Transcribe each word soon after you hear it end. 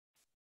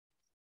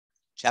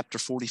Chapter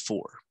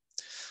 44.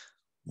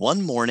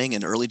 One morning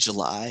in early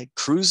July,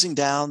 cruising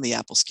down the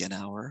Appleskin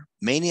Hour,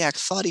 Maniac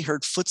thought he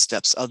heard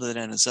footsteps other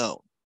than his own.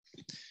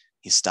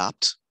 He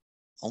stopped.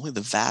 Only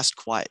the vast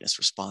quietness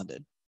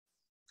responded.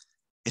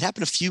 It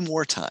happened a few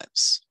more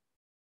times.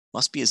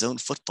 Must be his own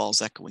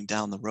footfalls echoing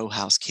down the row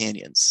house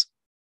canyons.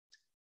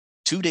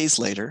 2 days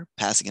later,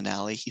 passing an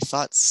alley, he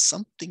thought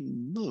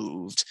something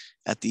moved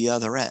at the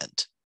other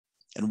end.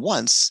 And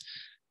once,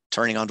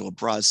 turning onto a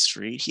broad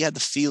street, he had the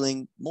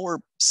feeling, more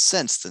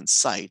sense than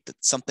sight, that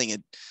something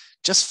had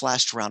just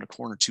flashed around a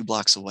corner 2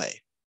 blocks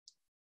away.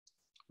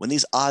 When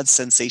these odd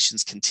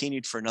sensations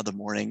continued for another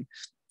morning,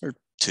 or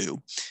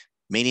 2,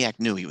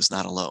 Maniac knew he was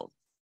not alone.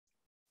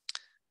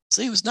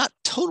 So he was not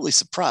totally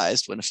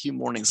surprised when a few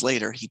mornings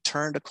later, he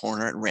turned a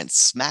corner and ran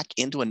smack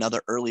into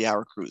another early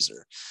hour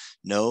cruiser.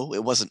 No,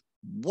 it wasn't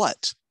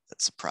what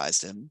that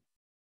surprised him.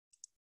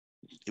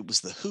 It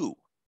was the who.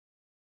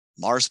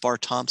 Mars Bar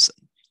Thompson.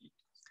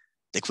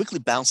 They quickly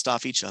bounced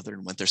off each other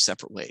and went their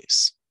separate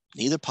ways.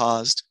 Neither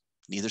paused,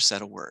 neither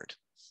said a word.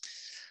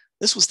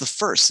 This was the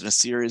first in a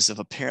series of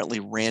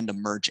apparently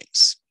random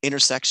mergings,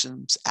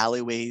 intersections,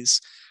 alleyways.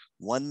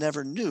 One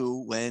never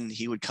knew when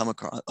he would come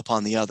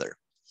upon the other.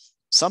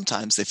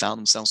 Sometimes they found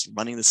themselves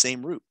running the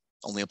same route,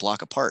 only a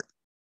block apart.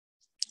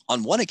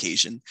 On one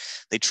occasion,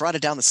 they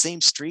trotted down the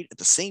same street at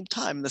the same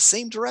time in the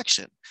same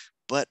direction,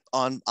 but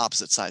on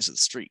opposite sides of the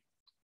street.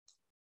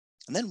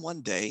 And then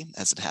one day,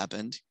 as it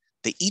happened,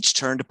 they each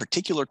turned a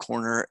particular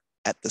corner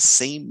at the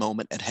same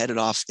moment and headed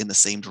off in the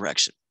same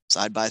direction,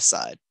 side by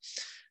side.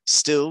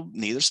 Still,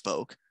 neither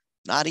spoke,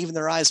 not even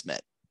their eyes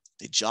met.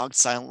 They jogged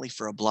silently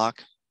for a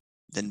block,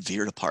 then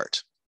veered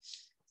apart.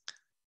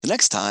 The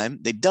next time,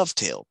 they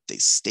dovetailed. They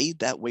stayed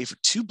that way for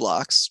 2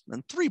 blocks,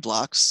 and 3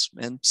 blocks,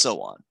 and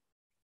so on.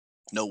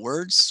 No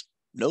words,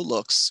 no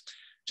looks,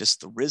 just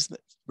the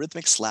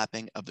rhythmic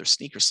slapping of their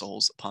sneaker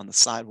soles upon the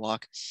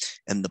sidewalk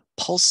and the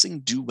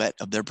pulsing duet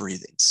of their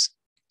breathings.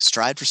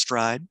 Stride for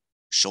stride,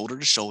 shoulder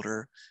to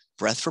shoulder,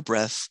 breath for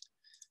breath.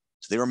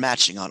 So they were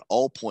matching on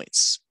all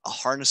points, a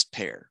harnessed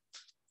pair.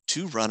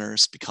 2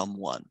 runners become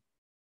one.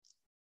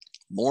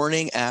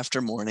 Morning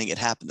after morning, it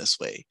happened this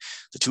way.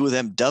 The 2 of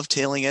them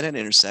dovetailing at an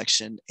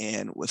intersection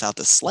and without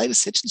the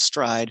slightest hitch in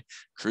stride,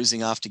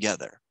 cruising off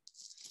together.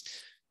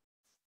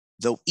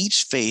 Though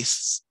each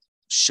face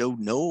showed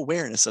no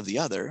awareness of the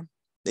other,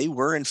 they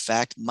were in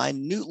fact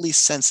minutely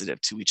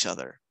sensitive to each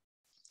other.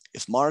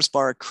 If Mars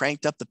Bar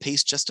cranked up the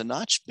pace just a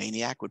notch,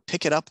 Maniac would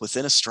pick it up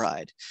within a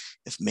stride.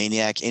 If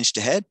Maniac inched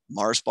ahead,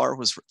 Mars Bar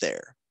was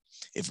there.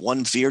 If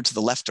one veered to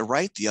the left or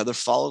right, the other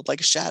followed like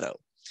a shadow.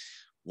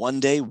 One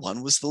day,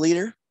 one was the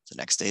leader, the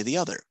next day, the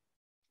other.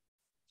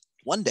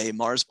 One day,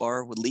 Mars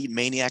Bar would lead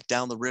Maniac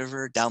down the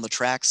river, down the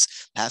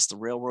tracks, past the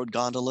railroad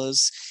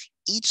gondolas,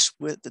 each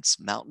with its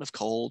mountain of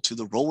coal, to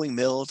the rolling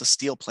mill of the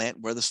steel plant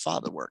where his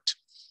father worked.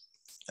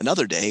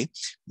 Another day,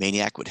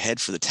 Maniac would head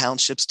for the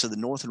townships to the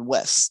north and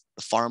west,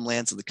 the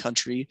farmlands of the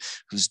country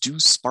whose dew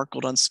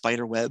sparkled on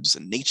spider webs,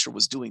 and nature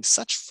was doing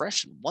such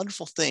fresh and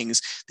wonderful things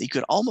that you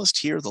could almost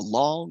hear the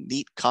long,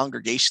 neat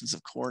congregations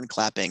of corn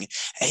clapping,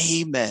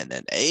 "Amen"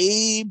 and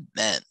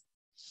 "Amen."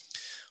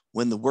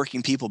 When the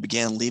working people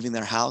began leaving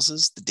their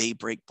houses, the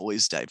daybreak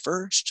boys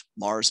diverged,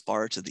 Mars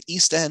Bar to the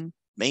east end,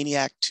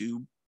 Maniac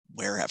to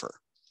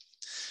wherever.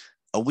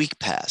 A week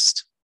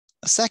passed,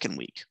 a second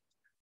week.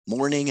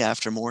 Morning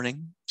after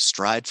morning,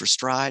 stride for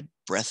stride,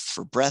 breath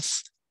for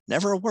breath,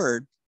 never a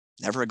word,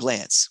 never a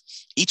glance,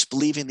 each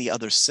believing the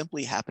other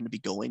simply happened to be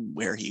going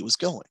where he was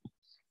going.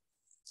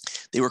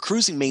 They were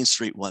cruising Main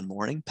Street one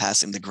morning,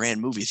 passing the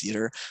Grand Movie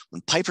Theater,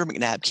 when Piper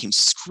McNabb came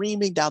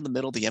screaming down the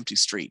middle of the empty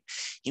street.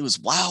 He was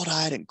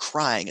wild-eyed and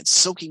crying and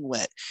soaking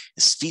wet.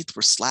 His feet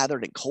were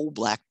slathered in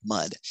coal-black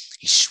mud.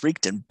 He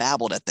shrieked and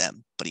babbled at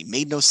them, but he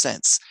made no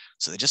sense,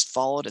 so they just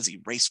followed as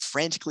he raced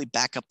frantically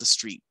back up the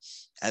street.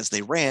 As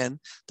they ran,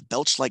 the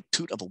belch-like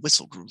toot of a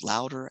whistle grew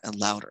louder and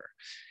louder.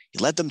 He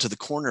led them to the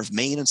corner of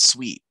Main and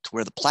Sweet, to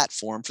where the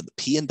platform for the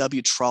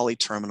P&W trolley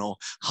terminal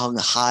hung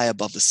high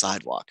above the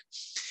sidewalk.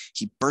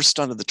 He burst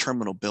onto the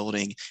terminal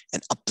building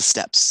and up the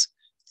steps.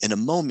 In a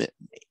moment,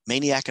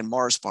 Maniac and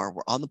Mars Bar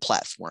were on the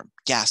platform,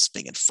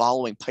 gasping and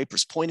following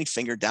Piper's pointing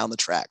finger down the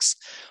tracks.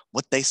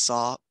 What they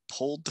saw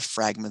pulled the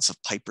fragments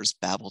of Piper's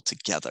babble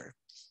together.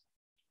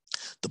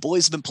 The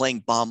boys had been playing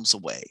bombs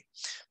away.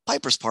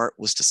 Piper's part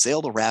was to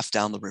sail the raft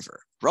down the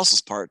river.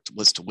 Russell's part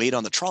was to wait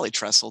on the trolley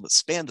trestle that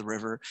spanned the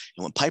river,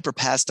 and when Piper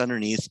passed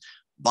underneath,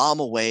 bomb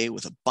away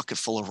with a bucket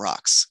full of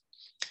rocks.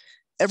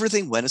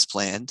 Everything went as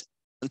planned,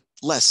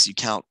 unless you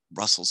count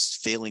Russell's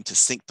failing to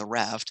sink the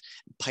raft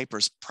and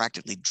Piper's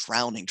practically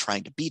drowning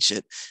trying to beach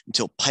it,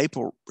 until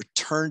Piper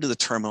returned to the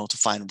terminal to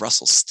find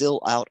Russell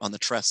still out on the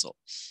trestle.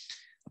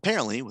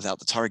 Apparently, without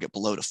the target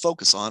below to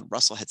focus on,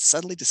 Russell had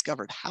suddenly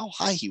discovered how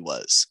high he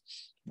was.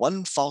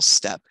 One false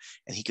step,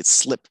 and he could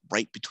slip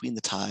right between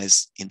the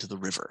ties into the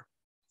river.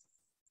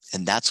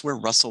 And that's where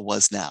Russell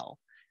was now,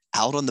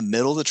 out on the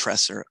middle of the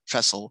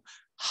trestle,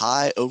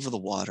 high over the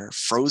water,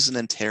 frozen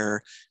in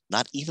terror,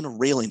 not even a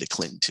railing to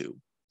cling to,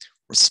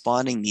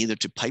 responding neither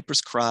to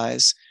Piper's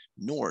cries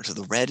nor to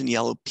the red and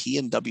yellow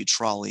P&W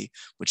trolley,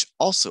 which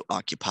also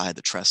occupied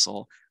the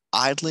trestle,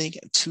 idling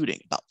and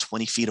tooting about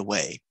 20 feet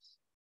away.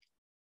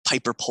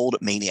 Piper pulled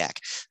at Maniac.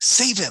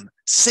 Save him!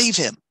 Save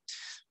him!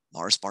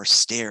 Mars Bar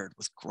stared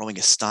with growing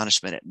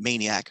astonishment at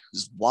Maniac,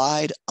 whose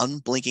wide,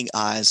 unblinking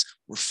eyes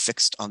were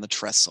fixed on the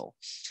trestle,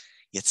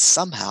 yet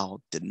somehow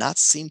did not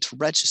seem to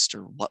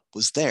register what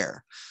was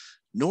there,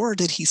 nor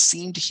did he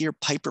seem to hear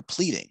Piper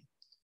pleading.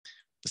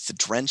 With the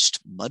drenched,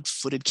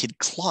 mud-footed kid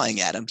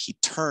clawing at him, he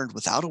turned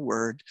without a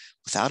word,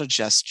 without a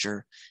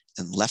gesture,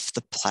 and left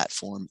the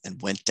platform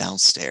and went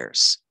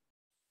downstairs.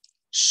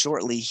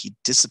 Shortly, he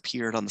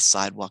disappeared on the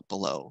sidewalk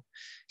below.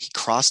 He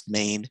crossed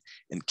Main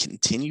and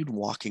continued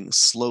walking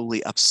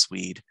slowly up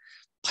Swede,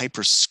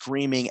 Piper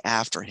screaming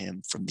after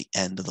him from the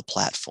end of the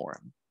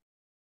platform.